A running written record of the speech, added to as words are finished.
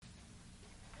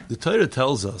The Torah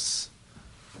tells us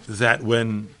that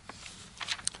when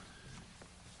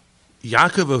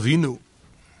Yaakov Avinu,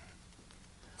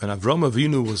 when Avram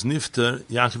Avinu was nifter,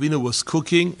 Yaakov Avinu was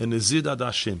cooking a nezir ad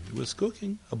Hashem. He was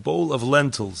cooking a bowl of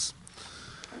lentils.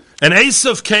 And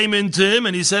Esav came into him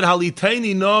and he said,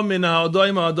 Haliteini no min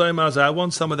ha'adoim ha'adoim hazeh. I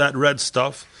want some of that red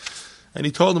stuff. And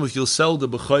he told him, if you'll sell the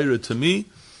bechayra to me,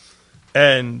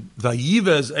 and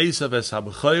vayivez Esav es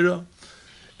ha-bechayra,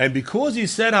 and because he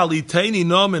said, Haliteini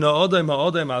no min ha'adoim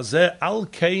ha'adoim hazeh, al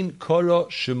kein koro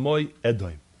shemoy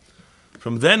Edom.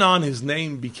 From then on, his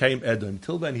name became Edom.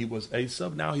 Till then, he was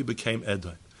Esav. Now he became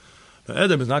Edom. Now,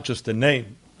 Edom is not just a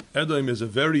name. Edom is a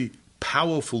very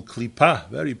powerful klipa,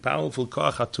 very powerful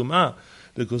koach hatumah,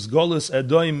 because Golus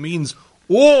Edom means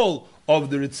all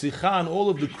of the ritzicha and all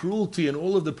of the cruelty and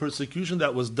all of the persecution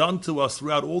that was done to us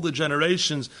throughout all the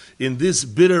generations in this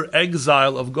bitter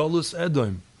exile of Golus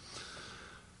Edom.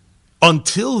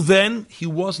 Until then, he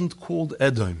wasn't called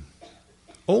Edom.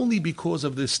 Only because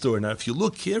of this story. Now, if you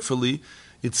look carefully,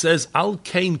 it says, Al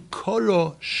Kain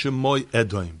Koro Shemoy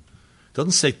Edom. It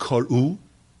doesn't say Koru,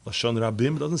 Lashon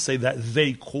Rabim. It doesn't say that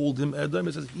they called him Edom.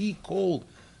 It says he called.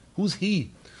 Who's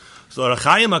he? So Ohr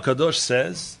HaChaim HaKadosh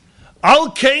says, Al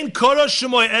Kain Koro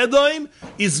Shemoy Edom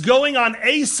is going on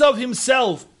Esav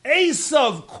himself.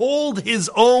 Esav called his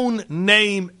own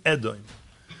name Edom.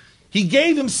 He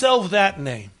gave himself that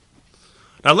name.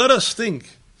 Now let us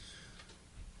think.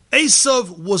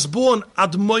 Esav was born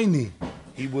Admoini.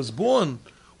 He was born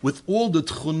with all the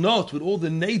tchunot, with all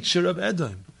the nature of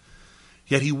Edom.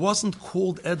 Yet he wasn't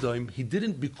called Edom. He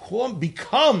didn't become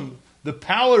the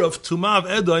power of Tumah of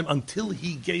Edom until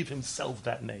he gave himself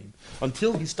that name.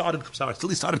 Until he started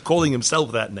calling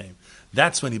himself that name.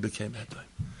 That's when he became Edom.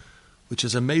 Which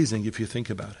is amazing if you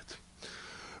think about it.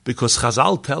 Because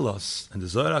Chazal tell us, and the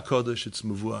Zohar HaKodesh, it's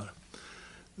Mevuar,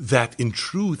 that in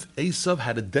truth, Esav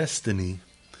had a destiny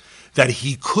that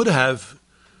he could have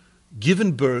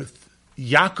given birth.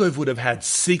 Yaakov would have had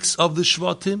 6 of the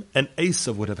Shvatim, and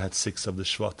Esav would have had 6 of the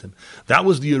Shvatim. That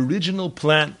was the original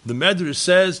plan. The Medrash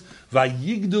says,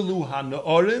 Vayigdelu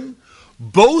ha'na'orim.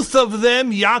 Both of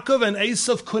them, Yaakov and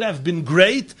Esav, could have been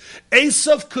great.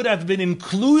 Esav could have been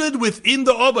included within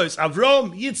the Obos.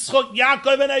 Avram, Yitzchak,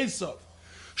 Yaakov, and Esav.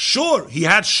 Sure, he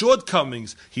had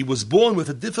shortcomings. He was born with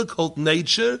a difficult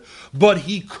nature, but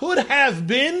he could have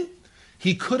been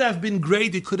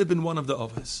great. He could have been one of the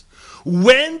others.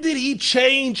 When did he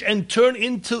change and turn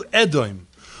into Edom?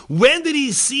 When did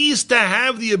he cease to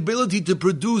have the ability to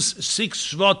produce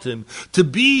 6 Shvatim, to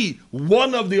be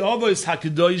one of the others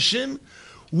HaKadoshim?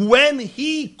 When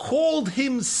he called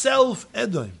himself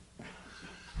Edom.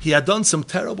 He had done some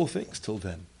terrible things till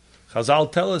then.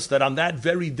 Chazal tell us that on that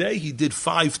very day he did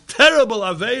 5 terrible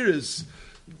Averis.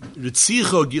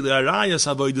 Ritzicho, Gilei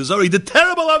Arayas, Avodah Zarah. He did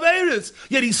terrible Averis.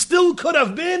 Yet he still could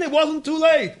have been, it wasn't too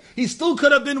late. He still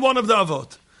could have been one of the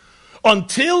Avot.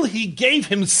 Until he gave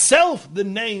himself the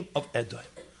name of Edom.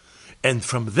 And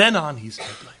from then on he's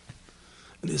Edom.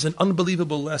 And there's an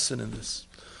unbelievable lesson in this.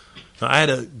 Now, I had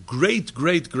a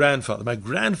great-great-grandfather. My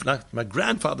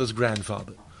grandfather's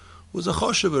grandfather was a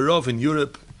Choshev Rav in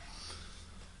Europe.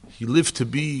 He lived to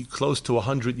be close to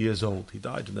 100 years old. He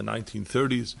died in the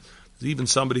 1930s. There's even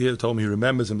somebody here told me he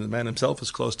remembers him. The man himself is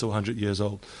close to 100 years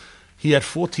old. He had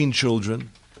 14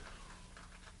 children.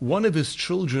 One of his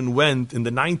children went, in the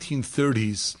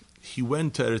 1930s, he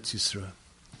went to Eretz Yisrael.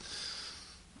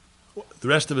 The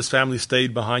rest of his family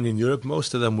stayed behind in Europe.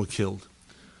 Most of them were killed.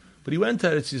 But he went to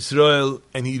Eretz Yisrael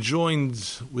and he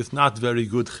joined with not very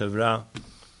good chevra.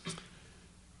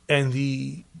 And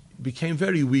he became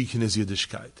very weak in his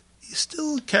Yiddishkeit. He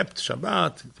still kept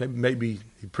Shabbat, maybe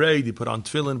he prayed, he put on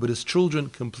tefillin, but his children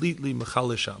completely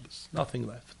mechale Shabbos, nothing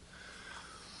left.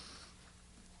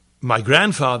 My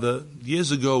grandfather,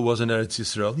 years ago, was in Eretz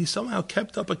Yisrael. He somehow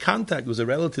kept up a contact. It was a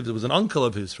relative, it was an uncle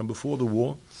of his from before the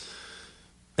war.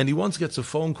 And he once gets a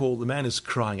phone call, the man is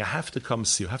crying, I have to come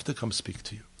see you, I have to come speak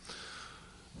to you.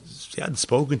 He hadn't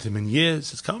spoken to him in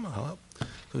years. He says, come on, I'll help.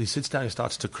 So he sits down, he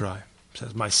starts to cry. He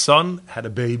says, my son had a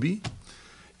baby,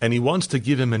 and he wants to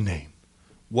give him a name.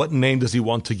 What name does he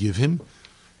want to give him?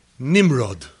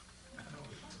 Nimrod.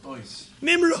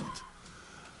 Nimrod.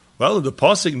 Well, the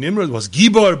pasuk Nimrod was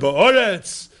Gibor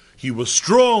Ba'oretz. He was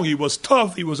strong, he was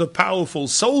tough, he was a powerful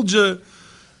soldier.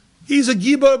 He's a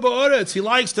Gibor Ba'oretz. He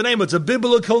likes the name. It's a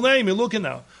biblical name. You're looking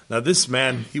now. Now this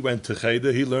man, he went to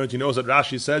Cheder. He learned. He knows that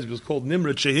Rashi says he was called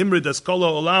Nimrod. Shehimrid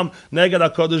Eskolo Olam Neged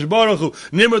HaKadosh Baruch Hu.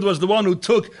 Nimrod was the one who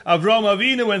took Avram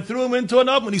Avinu and threw him into an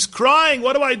oven. He's crying.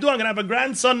 What do I do? I'm going to have a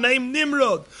grandson named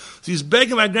Nimrod. So he's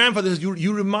begging my grandfather. He says,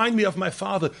 you remind me of my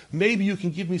father. Maybe you can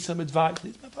give me some advice.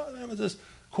 My father says,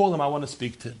 call him. I want to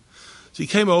speak to him. So he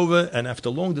came over, and after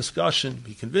a long discussion,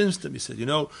 he convinced him. He said,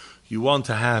 you want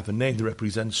to have a name that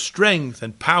represents strength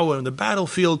and power in the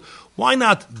battlefield. Why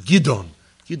not Gidon?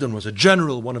 Gidon was a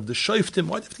general, one of the Shoftim.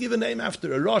 Why do you have to give a name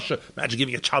after a Rasha? Imagine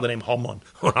giving a child the name Haman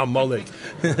or Amalek.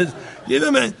 Give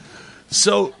him a...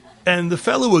 So, and the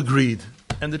fellow agreed,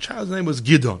 and the child's name was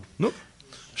Gidon. No,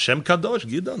 Shem Kadosh,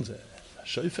 Gidon,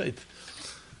 Shofet.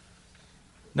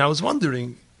 Now I was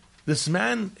wondering, this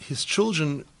man, his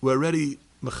children were already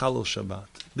Mechalel Shabbat.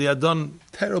 They had done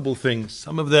terrible things.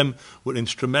 Some of them were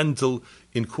instrumental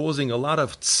in causing a lot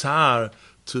of tsar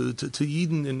to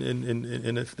Yidden,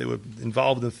 in if they were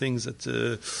involved in things that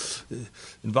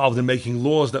involved in making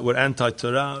laws that were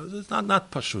anti-Torah. It's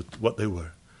not pashut what they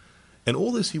were, and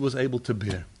all this he was able to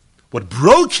bear. What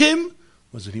broke him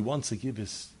was that he wants to give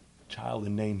his child a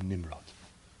name Nimrod.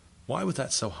 Why was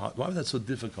that so hard? Why was that so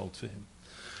difficult for him?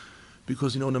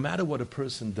 Because no matter what a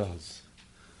person does,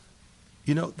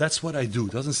 that's what I do.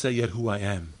 It doesn't say yet who I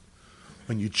am.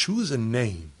 When you choose a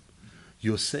name,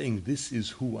 you're saying this is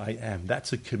who I am.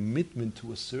 That's a commitment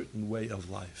to a certain way of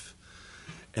life.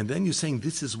 And then you're saying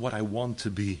this is what I want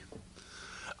to be.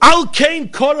 Al Kain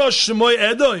Korosh Shemoy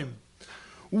Edom.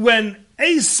 When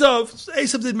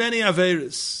Esav did many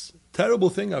Averis, terrible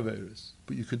thing Averis,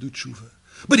 but you could do tshuva.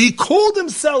 But he called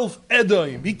himself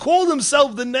Edom. He called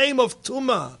himself the name of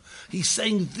Tumah. He's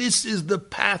saying this is the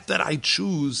path that I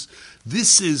choose.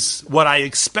 This is what I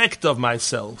expect of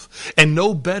myself. And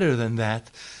no better than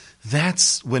that.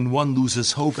 That's when one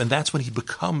loses hope, and that's when he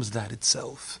becomes that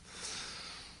itself.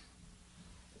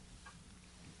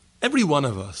 Every one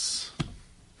of us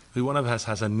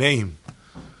has a name.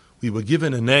 We were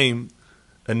given a name.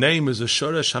 A name is a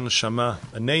shoresh haneshama.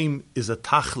 A name is a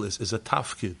tachlis, is a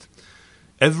tafkid.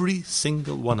 Every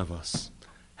single one of us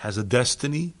has a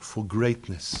destiny for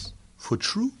greatness, for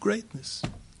true greatness,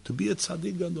 to be a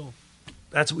tzaddik gadol.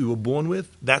 That's what we were born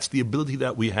with. That's the ability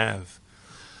that we have.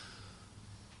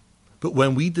 But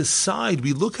when we decide,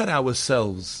 we look at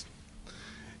ourselves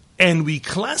and we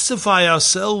classify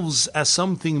ourselves as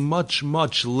something much,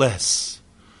 much less,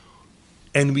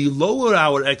 and we lower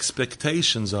our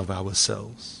expectations of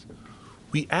ourselves,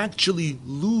 we actually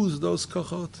lose those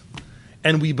kochot,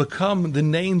 and we become the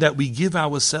name that we give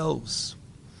ourselves.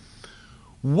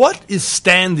 What is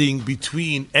standing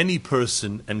between any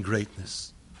person and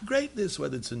greatness? Greatness,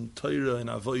 whether it's in Torah and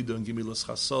Avodah and Gemilas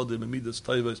Chasodim and Midas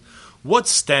Tovos,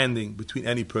 what's standing between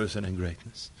any person and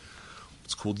greatness?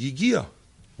 It's called Yigia,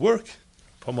 work.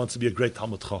 One wants to be a great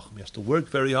Talmud Chacham. He has to work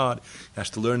very hard. He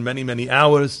has to learn many, many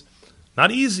hours.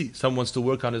 Not easy. Someone wants to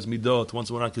work on his midot, wants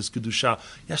to work on his kedusha.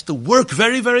 He has to work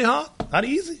very, very hard. Not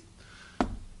easy.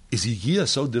 Is Yigia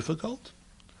so difficult?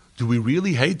 Do we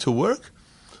really hate to work?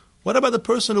 What about the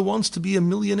person who wants to be a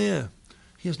millionaire?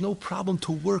 He has no problem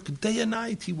to work day and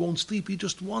night. He won't sleep. He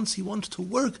wants to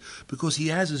work because he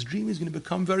has his dream. He's going to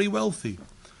become very wealthy.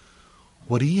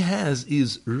 What he has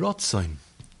is ratzon.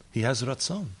 He has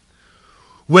ratzon.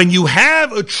 When you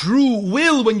have a true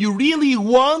will, when you really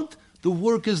want, the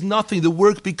work is nothing. The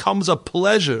work becomes a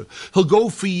pleasure. He'll go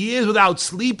for years without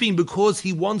sleeping because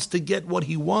he wants to get what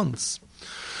he wants.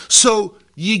 So,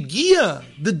 Yigia,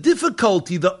 the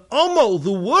difficulty, the amal,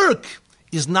 the work,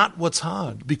 is not what's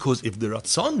hard. Because if the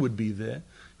ratzon would be there,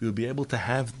 we would be able to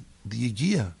have the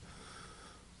Yigia.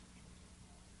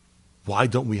 Why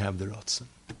don't we have the ratzon?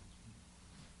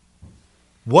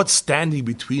 What's standing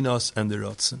between us and the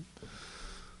ratzon?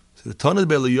 So the Tanit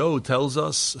Beliyahu tells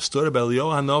us, a story about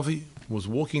Eliyahu Hanavi was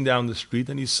walking down the street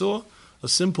and he saw a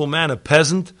simple man, a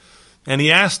peasant, and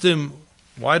he asked him,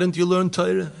 why don't you learn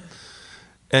Torah?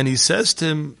 And he says to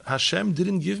him, Hashem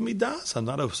didn't give me das. I'm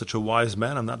not such a wise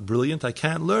man. I'm not brilliant. I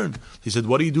can't learn. He said,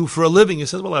 what do you do for a living? He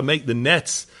says, well, I make the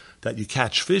nets that you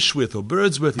catch fish with or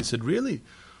birds with. He said, really?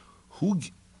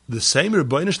 The same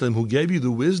Rebbeinu Shalom who gave you the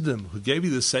wisdom, who gave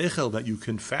you the seichel that you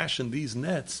can fashion these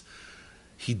nets,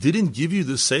 he didn't give you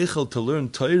the seichel to learn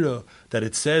Torah that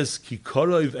it says, Ki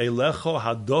korov eilecha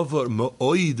hadover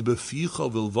me'oid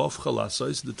beficha v'lvavcha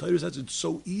lasois. The Torah says it's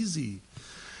so easy.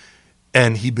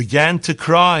 And he began to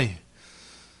cry.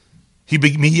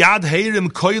 Miyad heirim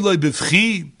koiloi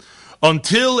b'vchi,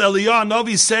 until Eliyahu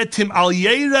Hanavi said to him, Al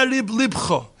yeira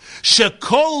libcha,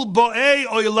 shekol bo'ei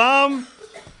oilam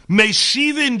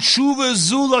meishivin tshuva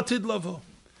zula tidlavo.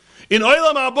 In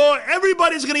Olam Haba,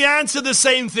 everybody's going to answer the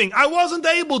same thing. I wasn't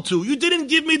able to. You didn't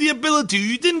give me the ability.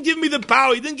 You didn't give me the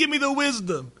power. You didn't give me the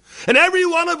wisdom. And every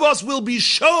one of us will be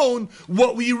shown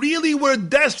what we really were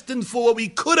destined for, what we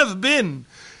could have been,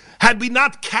 had we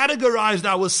not categorized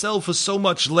ourselves as so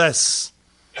much less.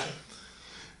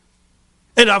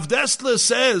 And Avdesla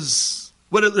says,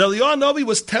 what Eliyahu Hanavi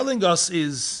was telling us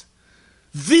is,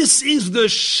 This is the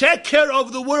sheker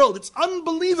of the world. It's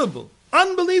unbelievable.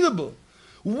 Unbelievable.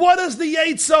 What does the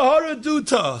Yetzer Hara do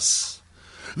to us?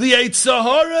 The Yetzer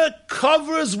Hara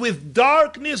covers with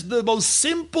darkness the most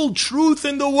simple truth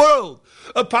in the world.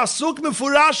 A pasuk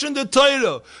mefurash in the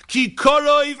Torah. Ki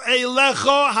koroiv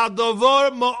eilecha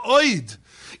hadavar ma'oid.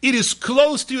 It is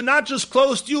close to you, not just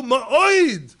close to you,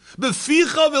 ma'oid.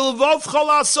 Beficha v'lvavcha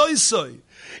la'asoisoi.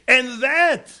 And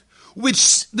that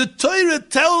which the Torah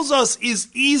tells us is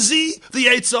easy, the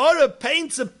Yetzer Hara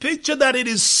paints a picture that it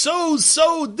is so,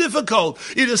 so difficult.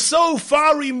 It is so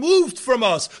far removed from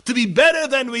us to be better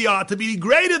than we are, to be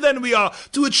greater than we are,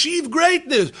 to achieve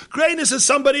greatness. Greatness is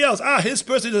somebody else. His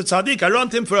person is a tzaddik. I run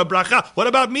to him for a bracha. What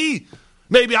about me?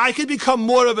 Maybe I could become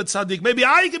more of a tzaddik. Maybe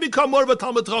I could become more of a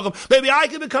Talmud Chacham. Maybe I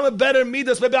could become a better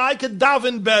midas. Maybe I could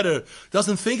daven better.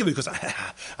 Doesn't think of it because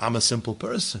I'm a simple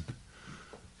person.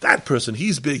 That person,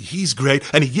 he's big, he's great,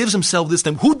 and he gives himself this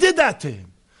name. Who did that to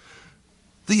him?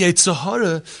 The Yetzer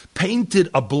Hara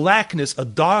painted a blackness, a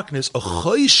darkness, a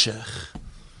choshech.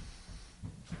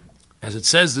 As it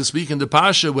says this week in the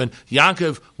Pasha, when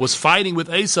Yaakov was fighting with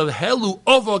Esav, Helu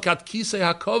ovok at kisei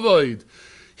hakovoid.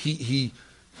 He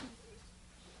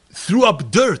threw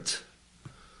up dirt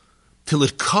till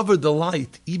it covered the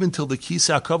light, even till the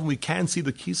kisei hakovoid. We can't see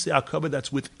the kisei hakovoid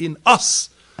that's within us.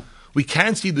 We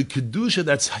can't see the Kedusha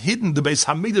that's hidden, the Beis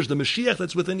Hamikdash, the Mashiach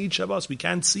that's within each of us. We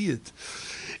can't see it.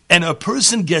 And a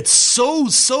person gets so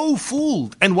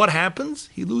fooled. And what happens?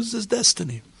 He loses his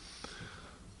destiny.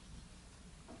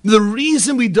 The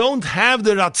reason we don't have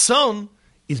the Ratzon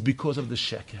is because of the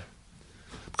Sheker.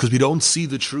 Because we don't see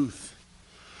the truth.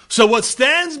 So what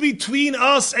stands between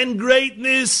us and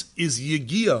greatness is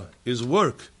Yegiyah, is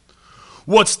work.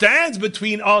 What stands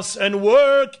between us and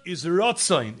work is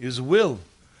Ratzon, is will.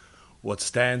 What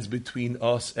stands between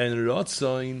us and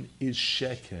Ratzon is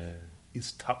sheker,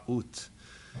 is ta'ut,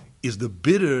 is the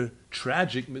bitter,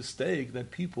 tragic mistake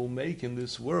that people make in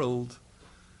this world,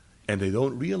 and they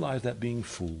don't realize that being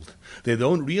fooled. They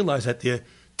don't realize that they're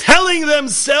telling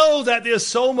themselves that they're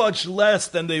so much less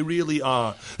than they really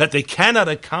are, that they cannot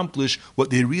accomplish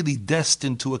what they're really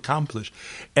destined to accomplish.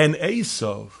 And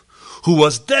Esav, who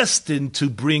was destined to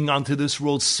bring onto this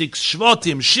world 6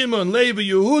 Shvatim, Shimon, Levi,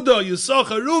 Yehuda,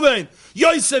 Yisachar, Reuven,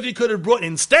 Yosef he could have brought.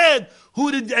 Instead,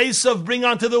 who did Esav bring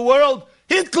onto the world?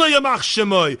 Hitler, Yamach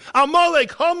Shemoy,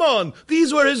 Amalek, Haman.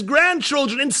 These were his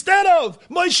grandchildren instead of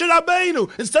Moshe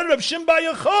Rabbeinu, instead of Shimon Bar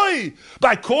Yochai.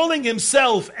 By calling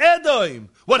himself Edom,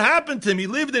 what happened to him? He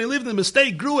lived in the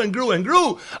mistake, grew and grew and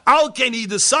grew. Alken, he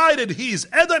decided he's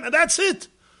Edom, and that's it.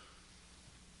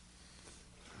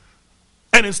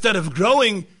 And instead of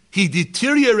growing, he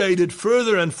deteriorated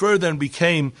further and further and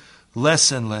became less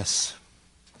and less.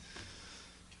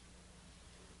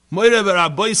 Moira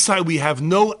Rabbi say we have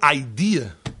no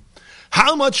idea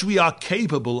how much we are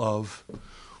capable of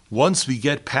once we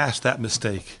get past that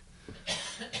mistake.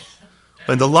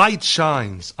 When the light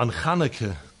shines on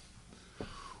Chanukah,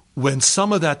 when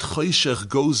some of that choshech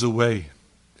goes away,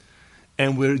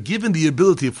 and we're given the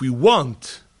ability, if we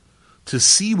want, to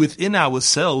see within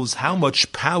ourselves how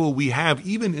much power we have,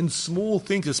 even in small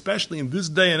things, especially in this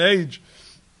day and age.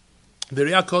 The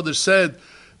Riyah Kodesh said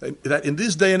that in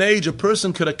this day and age, a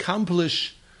person could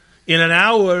accomplish in an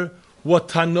hour what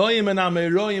Tanoim and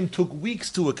Ameroim took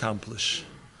weeks to accomplish.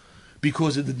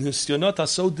 Because the Nisyonot are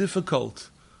so difficult.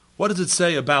 What does it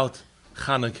say about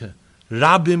Chanukah?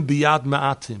 Rabim biyad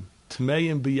ma'atim,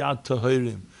 Tmeim biyad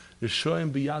tahirim,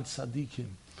 Rishoim biyad sadikim.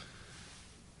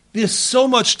 There's so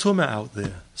much tumah out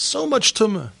there. So much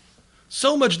tumah.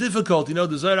 So much difficulty.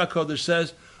 The Zohar HaKodesh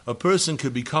says a person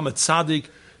could become a tzaddik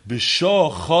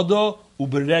b'shoh chodo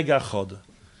u'berega chodo.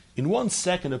 In 1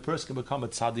 second, a person can become a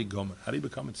tzaddik gomer. How do you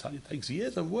become a tzaddik? It takes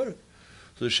years of work.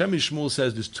 So the Shem Shmuel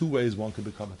says there's 2 ways one can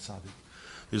become a tzaddik.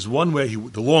 There's one way,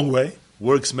 the long way,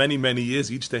 works many, many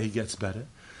years. Each day he gets better.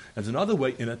 And there's another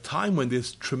way, in a time when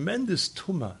there's tremendous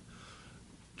tumah,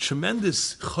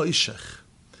 tremendous choshech,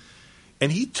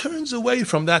 and he turns away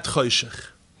from that choshech.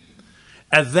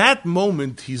 At that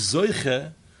moment, he's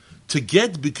zoiche to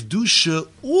get b'kedusha.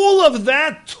 All of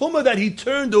that tumah that he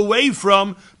turned away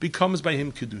from becomes by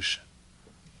him kedusha.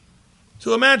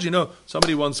 So imagine,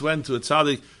 somebody once went to a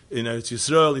tzaddik in Eretz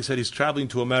Yisrael. He said he's traveling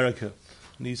to America,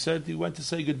 and he said he went to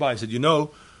say goodbye. He said,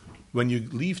 when you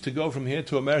leave to go from here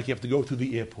to America, you have to go to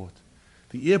the airport.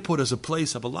 The airport is a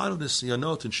place of a lot of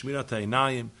nisyanot and shmirat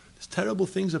ha'inayim. There's terrible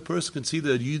things a person can see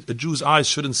that a Jew's eyes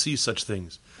shouldn't see such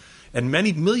things. And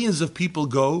millions of people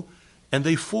go, and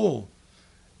they fall.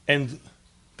 And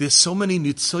there's so many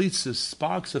nitzoitzes,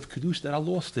 sparks of Kedusha that are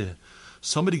lost there.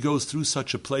 Somebody goes through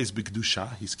such a place,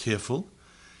 b'Kedusha, he's careful.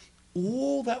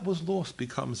 All that was lost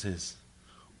becomes his.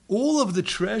 all of the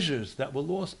treasures that were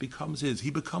lost becomes his. He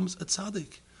becomes a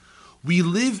tzaddik. We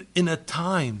live in a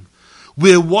time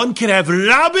where one can have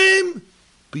rabim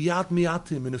biyad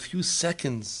miatim, in a few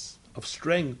seconds of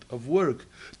strength, of work.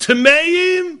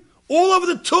 Tameim, all of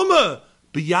the tumah,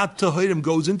 biyad tahirim,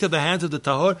 goes into the hands of the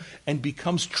tahor and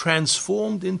becomes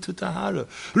transformed into tahara.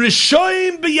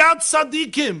 Rishoim biyad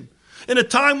tzaddikim, in a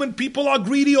time when people are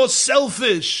greedy or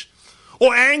selfish,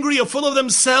 or angry or full of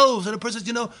themselves, and a person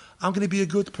says, I'm going to be a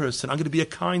good person, I'm going to be a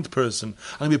kind person,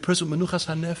 I'm going to be a person with menuchas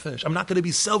hanefesh, I'm not going to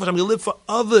be selfish, I'm going to live for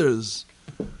others.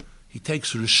 He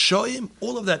takes Rishoim,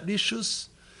 all of that rishus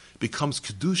becomes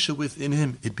kedusha within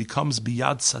him, it becomes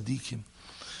biyad tzaddikim.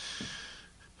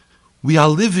 We are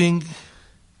living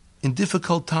in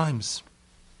difficult times,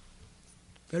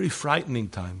 very frightening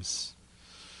times.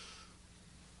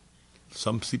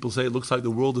 Some people say it looks like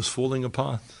the world is falling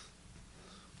apart.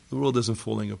 The world isn't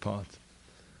falling apart.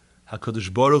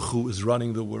 HaKadosh Baruch Hu is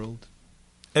running the world.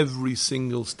 Every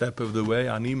single step of the way.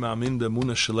 Ani ma'amin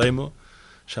b'emunah shalemo.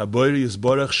 Sha'boiri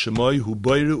yisborach shemoi hu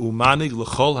boiri u'manig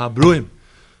l'chol habruim.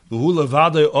 V'hu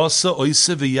levadoi osa oise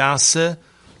v'yase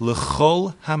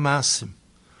l'chol hamasim.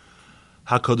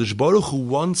 HaKadosh Baruch Hu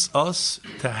wants us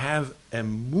to have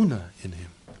emunah in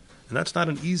Him. And that's not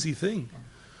an easy thing.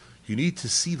 You need to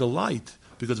see the light.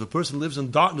 Because if a person lives in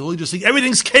darkness, he'll just think,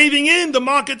 everything's caving in, the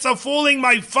markets are falling,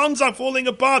 my funds are falling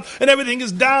apart, and everything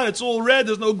is down. It's all red,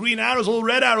 there's no green arrows, all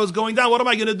red arrows going down. What am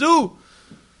I going to do?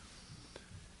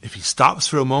 If he stops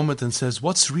for a moment and says,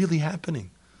 what's really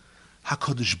happening?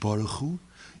 HaKadosh Baruch Hu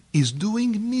is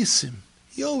doing nisim.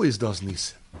 He always does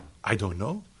nisim. I don't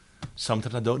know.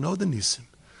 Sometimes I don't know the nisim.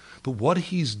 But what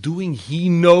he's doing, he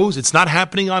knows. It's not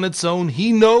happening on its own.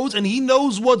 He knows, and he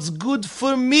knows what's good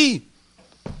for me.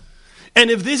 And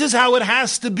if this is how it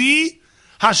has to be,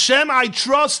 Hashem, I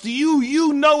trust you.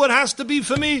 You know what has to be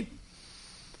for me.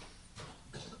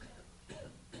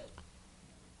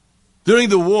 During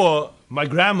the war, my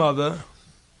grandmother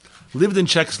lived in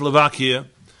Czechoslovakia,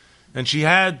 and she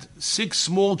had 6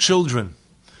 small children.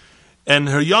 And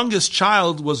her youngest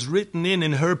child was written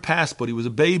in her passport. He was a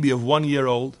baby of 1 year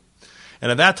old.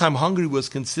 And at that time, Hungary was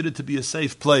considered to be a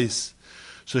safe place.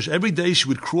 So every day she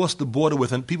would cross the border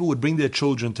with, and people would bring their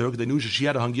children to her because they knew she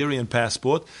had a Hungarian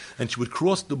passport, and she would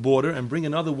cross the border and bring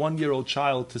another 1 year old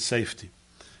child to safety.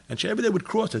 And she every day would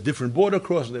cross a different border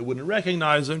crossing. They wouldn't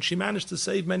recognize her, and she managed to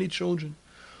save many children.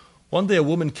 One day a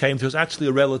woman came to her, it was actually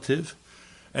a relative,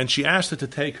 and she asked her to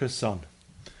take her son.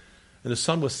 And the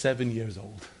son was 7 years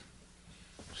old.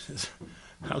 She says,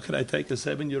 how could I take a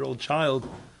 7-year-old child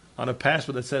on a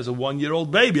passport that says a 1 year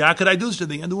old baby? How could I do such a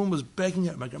thing? And the woman was begging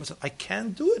her. My grandma said, I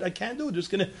can't do it. I can't do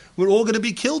it. We're all going to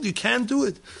be killed. You can't do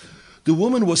it. The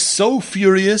woman was so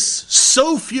furious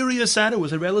at her,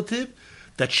 was a relative,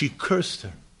 that she cursed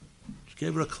her. She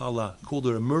gave her a klala, called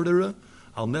her a murderer.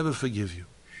 I'll never forgive you.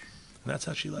 And that's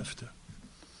how she left her.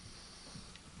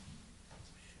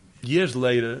 Years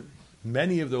later,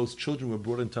 many of those children were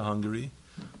brought into Hungary,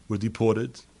 were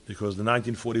deported, because in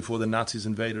 1944 the Nazis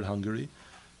invaded Hungary,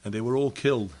 and they were all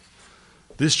killed.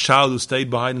 This child who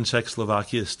stayed behind in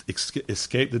Czechoslovakia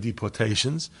escaped the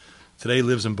deportations. Today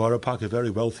lives in Borough Park, a very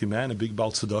wealthy man, a big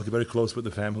Baal Tzedakah, very close with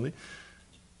the family.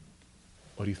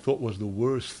 What he thought was the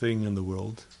worst thing in the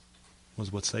world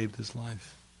was what saved his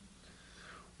life.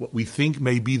 What we think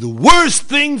may be the worst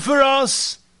thing for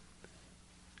us,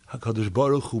 HaKadosh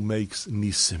Baruch Hu makes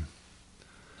nisim.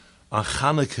 On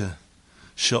Chanukah,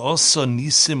 she'osa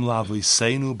nisim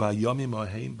lavoseinu bayomim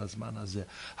oheim bazman hazeh.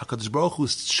 HaKadosh Baruch Hu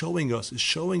is showing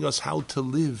us how to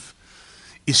live.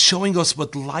 Is showing us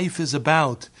what life is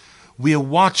about. We are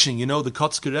watching. The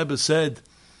Kotzker Rebbe said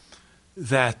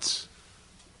that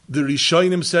the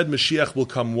Rishonim said Mashiach will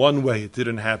come one way. It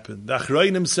didn't happen. The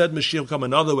Achrayim said Mashiach will come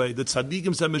another way. The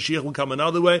Tzaddikim said Mashiach will come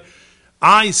another way.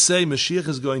 I say Mashiach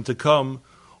is going to come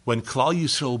when Klal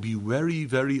Yisrael will be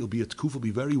it'll be a Tkuf, will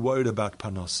be very worried about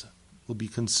Parnasa. Will be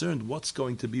concerned what's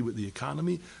going to be with the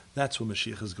economy. That's when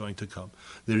Mashiach is going to come.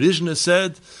 The Rishna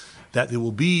said that there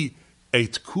will be a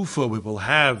Tkufa, we will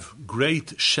have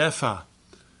great shefa,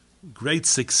 great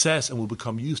success, and we'll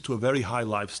become used to a very high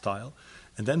lifestyle.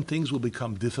 And then things will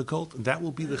become difficult, and that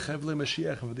will be the Chevle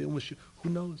Mashiach. And Mashiach. Who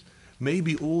knows?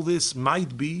 Maybe all this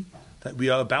might be that we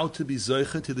are about to be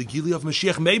Zoche to the Gili of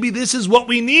Mashiach. Maybe this is what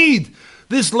we need.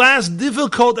 This last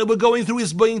difficult that we're going through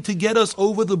is going to get us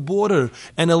over the border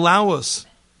and allow us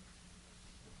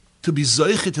to be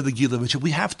Zoche to the Gili of Mashiach.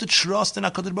 We have to trust in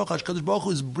HaKadosh Baruch Hu. HaKadosh Baruch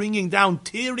Hu is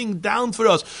tearing down for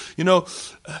us.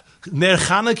 Ner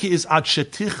Chanukah is Ad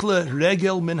Shetichle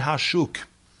Regel Min Hashuk.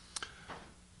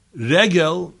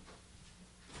 Regel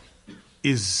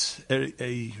is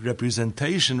a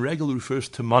representation. Regel refers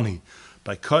to money.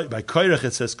 By Koirach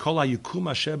it says, Kol hayukum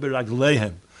asher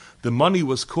beragleihem. The money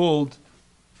was called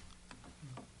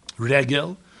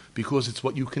regel because it's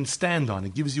what you can stand on.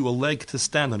 It gives you a leg to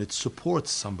stand on. It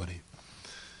supports somebody.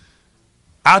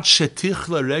 Ad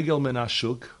shetichla regel min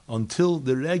hashuk, until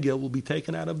the regel will be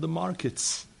taken out of the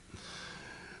markets.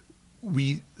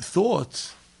 We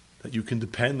thought that you can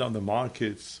depend on the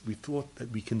markets. We thought that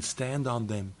we can stand on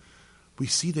them. We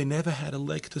see they never had a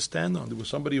leg to stand on. There was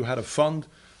somebody who had a fund,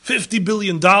 $50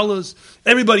 billion.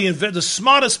 Everybody invested, the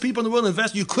smartest people in the world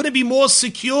invested. You couldn't be more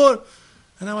secure.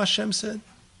 And now Hashem said,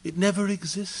 it never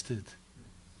existed.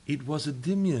 It was a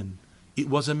dimyan. It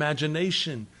was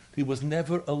imagination. There was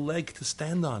never a leg to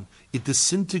stand on. It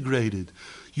disintegrated.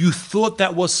 You thought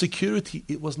that was security.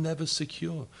 It was never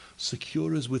secure.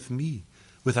 Secure is with me.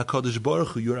 With HaKadosh Baruch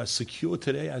Hu, you're as secure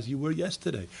today as you were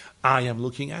yesterday. I am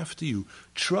looking after you.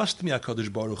 Trust me,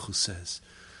 HaKadosh Baruch Hu says.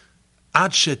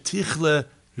 Ad shetichle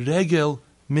regel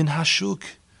min hashuk.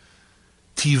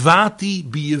 Tivati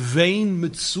biyevein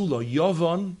mitzula.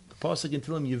 Yavon, the pasuk in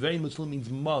Tehillim, yevein mitzula means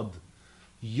mud.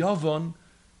 Yavon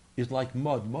is like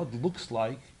mud. Mud looks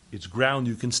like it's ground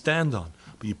you can stand on.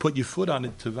 But you put your foot on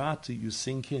it, tivati, you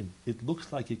sink in. It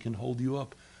looks like it can hold you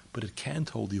up, but it can't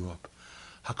hold you up.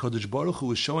 HaKadosh Baruch Hu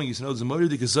was showing you, the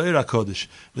Moedik Zohar HaKadosh.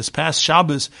 This past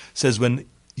Shabbos says when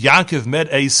Yaakov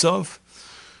met Esav,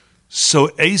 so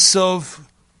Esav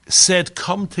said,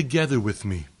 come together with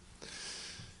me.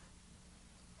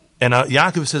 And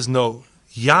Yaakov says, no,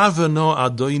 Yavano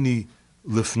Adoini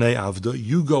Lifnei Avdo,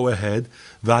 you go ahead.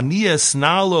 Vani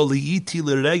esnalo liiti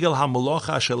liregel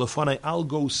hamalocha shelefanei, I'll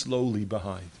go slowly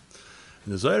behind.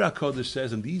 And the Zohar HaKadosh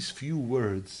says in these few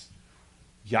words,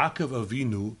 Yaakov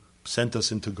Avinu sent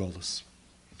us into Golus.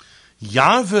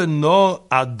 Yave no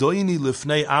adoini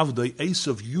lifnei avdoi,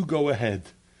 Esav, you go ahead,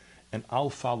 and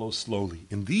I'll follow slowly.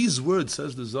 In these words,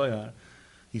 says the Zohar,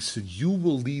 he said, you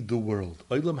will lead the world.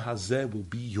 Olam hazeh will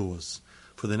be yours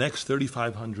for the next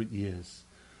 3,500 years.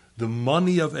 The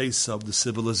money of Esav, the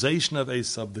civilization of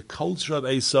Esav, the culture of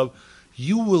Esav,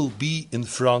 you will be in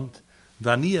front.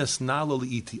 Vanias nalo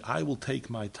liiti, I will take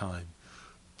my time.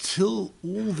 Till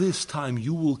all this time,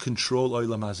 you will control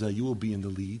Olam Hazeh, you will be in the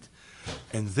lead,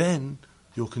 and then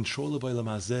your control of Olam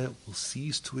Hazeh will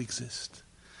cease to exist.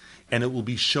 And it will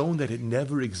be shown that it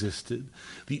never existed.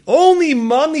 The only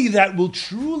money that will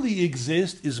truly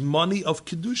exist is money of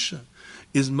Kedusha,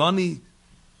 is money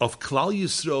of Klal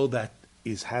Yisrael that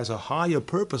has a higher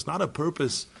purpose, not a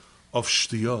purpose of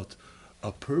Shtiyot,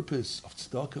 a purpose of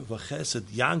tzedakah v'chesed,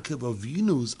 Yaakov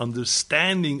Avinu's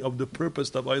understanding of the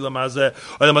purpose of Olam Hazeh.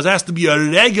 Olam Hazeh has to be a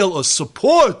regel, a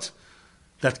support,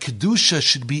 that Kedusha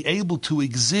should be able to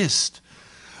exist.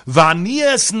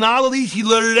 V'anias nalalihi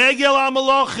l'regel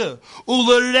ha'malacha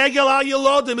u'l'regel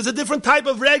ha'yolodim is a different type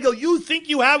of regel. You think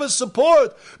you have a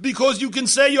support because you can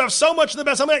say you have so much in the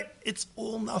best. It's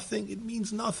all nothing. It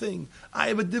means nothing. I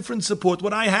have a different support.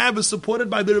 What I have is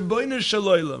supported by the Rebbeinu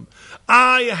Shalom.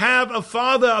 I have a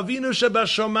Father, Avinu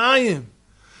Shebashamayim.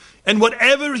 And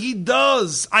whatever He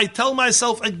does, I tell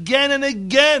myself again and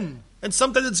again, and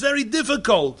sometimes it's very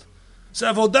difficult. It's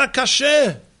avodah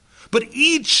kasheh. But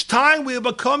each time we're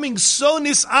becoming so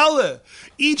nis'aleh,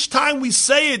 each time we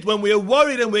say it when we're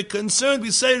worried and we're concerned,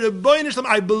 we say, Rebbeinu Shalom,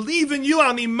 I believe in you,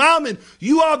 I'm imamin,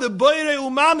 you are the Boirei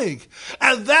Umanig.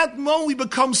 At that moment we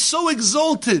become so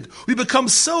exalted, we become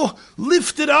so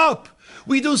lifted up.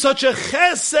 We do such a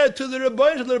chesed to the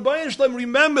Rebbeinu Shalom. The Rebbeinu Shalom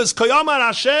remembers, Koyamar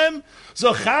Hashem,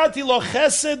 Zochati lo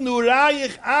chesed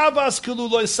nurayich, avas kulu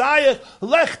loisayich,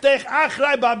 lechtech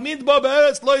achrei b'midbar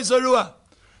be'eretz lo yizarua.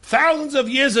 Thousands of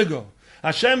years ago,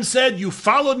 Hashem said, you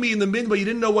followed me in the midbar, you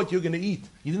didn't know what you're going to eat.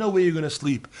 You didn't know where you're going to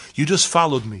sleep. You just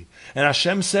followed me. And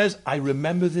Hashem says, I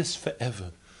remember this forever.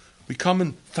 We come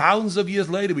in thousands of years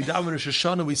later, we daven Rosh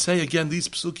Hashanah, we say again these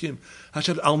psukim,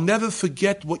 Hashem, I'll never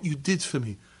forget what you did for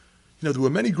me. You know, there were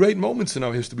many great moments in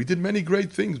our history. We did many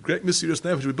great things. Great Mesiras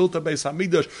Nefesh. We built up Beis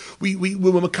Hamikdash. We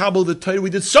were Makabel the Torah. We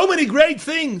did so many great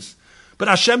things. But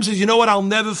Hashem says, you know what? I'll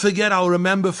never forget. I'll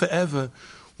remember forever.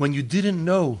 When you didn't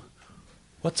know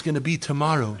what's going to be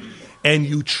tomorrow, and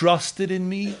you trusted in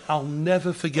me, I'll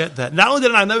never forget that. Not only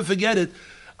did I never forget it,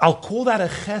 I'll call that a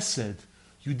chesed.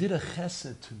 You did a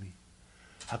chesed to me.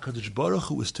 HaKadosh Baruch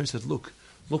Hu was turned and said, look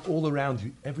all around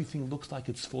you. Everything looks like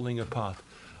it's falling apart.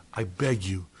 I beg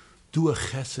you, do a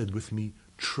chesed with me.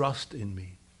 Trust in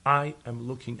me. I am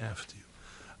looking after you.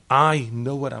 I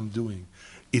know what I'm doing.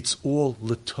 It's all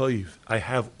l'toiv. I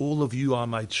have all of you are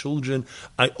my children.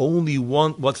 I only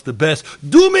want what's the best.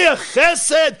 Do me a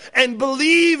chesed and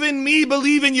believe in me,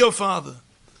 believe in your Father.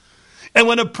 And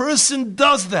when a person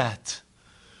does that,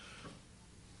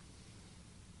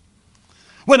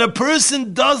 When a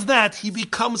person does that, he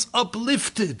becomes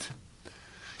uplifted.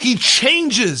 He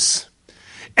changes.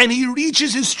 And he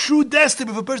reaches his true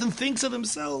destiny. If a person thinks of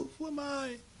himself, who am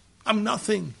I? I'm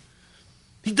nothing.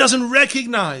 He doesn't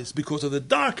recognize, because of the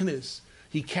darkness,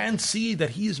 he can't see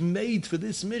that he is made for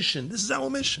this mission. This is our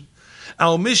mission.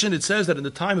 Our mission, it says that in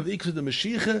the time of Ikra the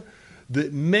Mashiach, the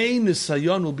main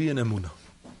nisayon will be an emunah.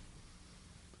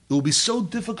 It will be so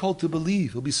difficult to believe.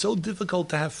 It will be so difficult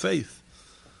to have faith.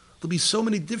 There will be so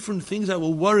many different things that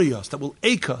will worry us, that will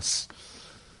ache us.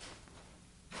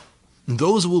 And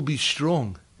those who will be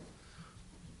strong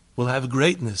will have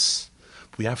greatness.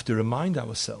 We have to remind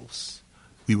ourselves,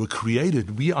 we were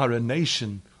created, we are a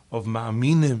nation of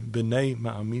ma'aminim, b'nei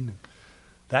ma'aminim.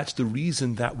 That's the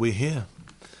reason that we're here.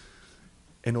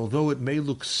 And although it may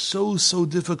look so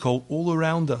difficult all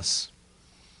around us,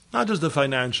 not just the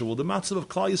financial, the matzav of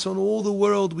Klal Yisrael in all the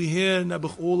world, we hear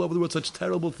all over the world such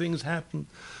terrible things happen.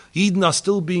 Yidden are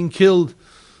still being killed.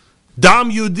 Dam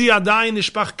Yudi adayin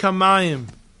nishpach kamayim.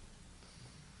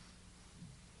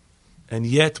 And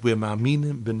yet we're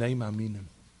ma'aminim, b'nei ma'aminim.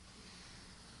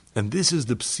 And this is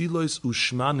the psilos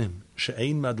ushmanim,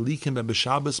 she'ein madlikim ben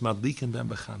b'Shabbos, madlikim ben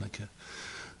b'Chanukah.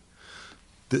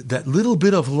 That little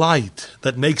bit of light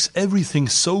that makes everything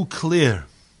so clear,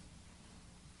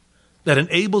 that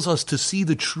enables us to see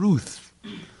the truth.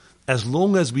 As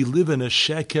long as we live in a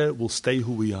sheker, we'll stay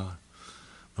who we are.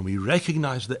 When we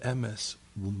recognize the emes,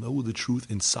 we'll know the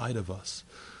truth inside of us.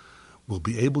 We'll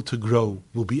be able to grow.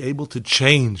 We'll be able to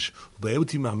change. We'll be able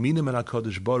to ma'aminim en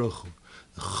HaKadosh Baruch Hu.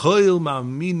 Choil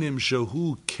ma'aminim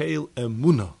shehu keil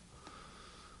emunah.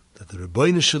 That the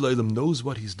Rebbeinu Shalom knows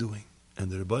what he's doing. And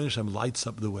the Rebbeinu Shalom lights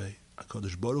up the way.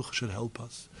 HaKadosh Baruch Hu should help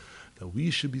us. That we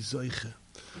should be zoiche.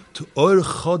 To Or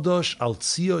Chodosh al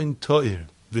Tzio in Toir.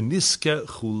 V'niske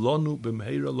chulonu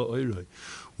b'mheira la'oiroi.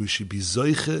 We should be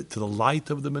zoiche to the light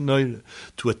of the menorah,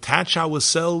 to attach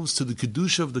ourselves to the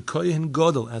kedusha of the Kohen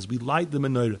Gadol as we light the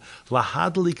menorah.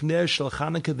 Lahadlik ner shel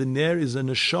Chanukah, the ner is a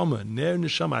neshama, ner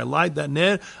neshama. I light that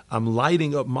ner, I'm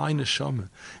lighting up my neshama.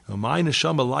 When my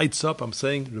neshama lights up, I'm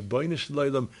saying, Rebbeinu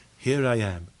Shalom, here I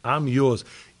am, I'm yours.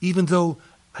 Even though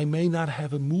I may not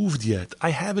have moved yet, I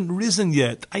haven't risen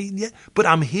yet, but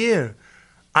I'm here.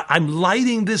 I'm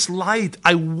lighting this light.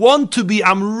 I want to be.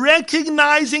 I'm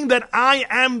recognizing that I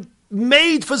am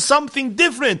made for something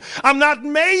different. I'm not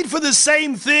made for the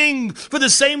same thing, for the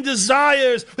same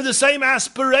desires, for the same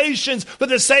aspirations, for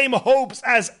the same hopes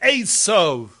as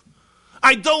Esau.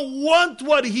 I don't want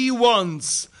what he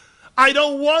wants. I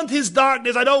don't want his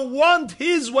darkness. I don't want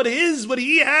what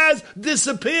he has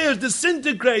disappears,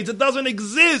 disintegrates. It doesn't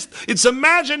exist. It's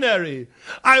imaginary.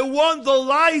 I want the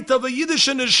light of a Yiddish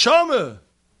neshama.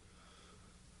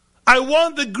 I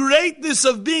want the greatness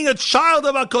of being a child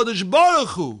of HaKadosh Baruch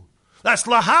Hu. That's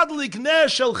lahadlik ner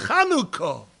shel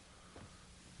Chanukah,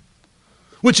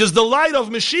 which is the light of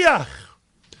Mashiach.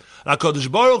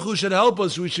 HaKadosh Baruch Hu should help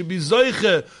us. We should be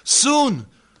zoiche soon.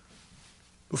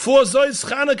 Before Zois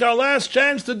Chanukah, our last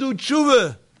chance to do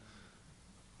tshuva.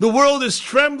 The world is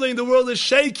trembling. The world is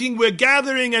shaking. We're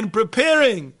gathering and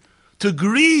preparing to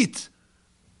greet,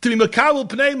 to be Makabel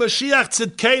Pnei Mashiach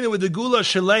Tzidkeinu with the Gula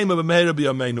Shalem of Meher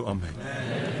B'Yameinu. Amen.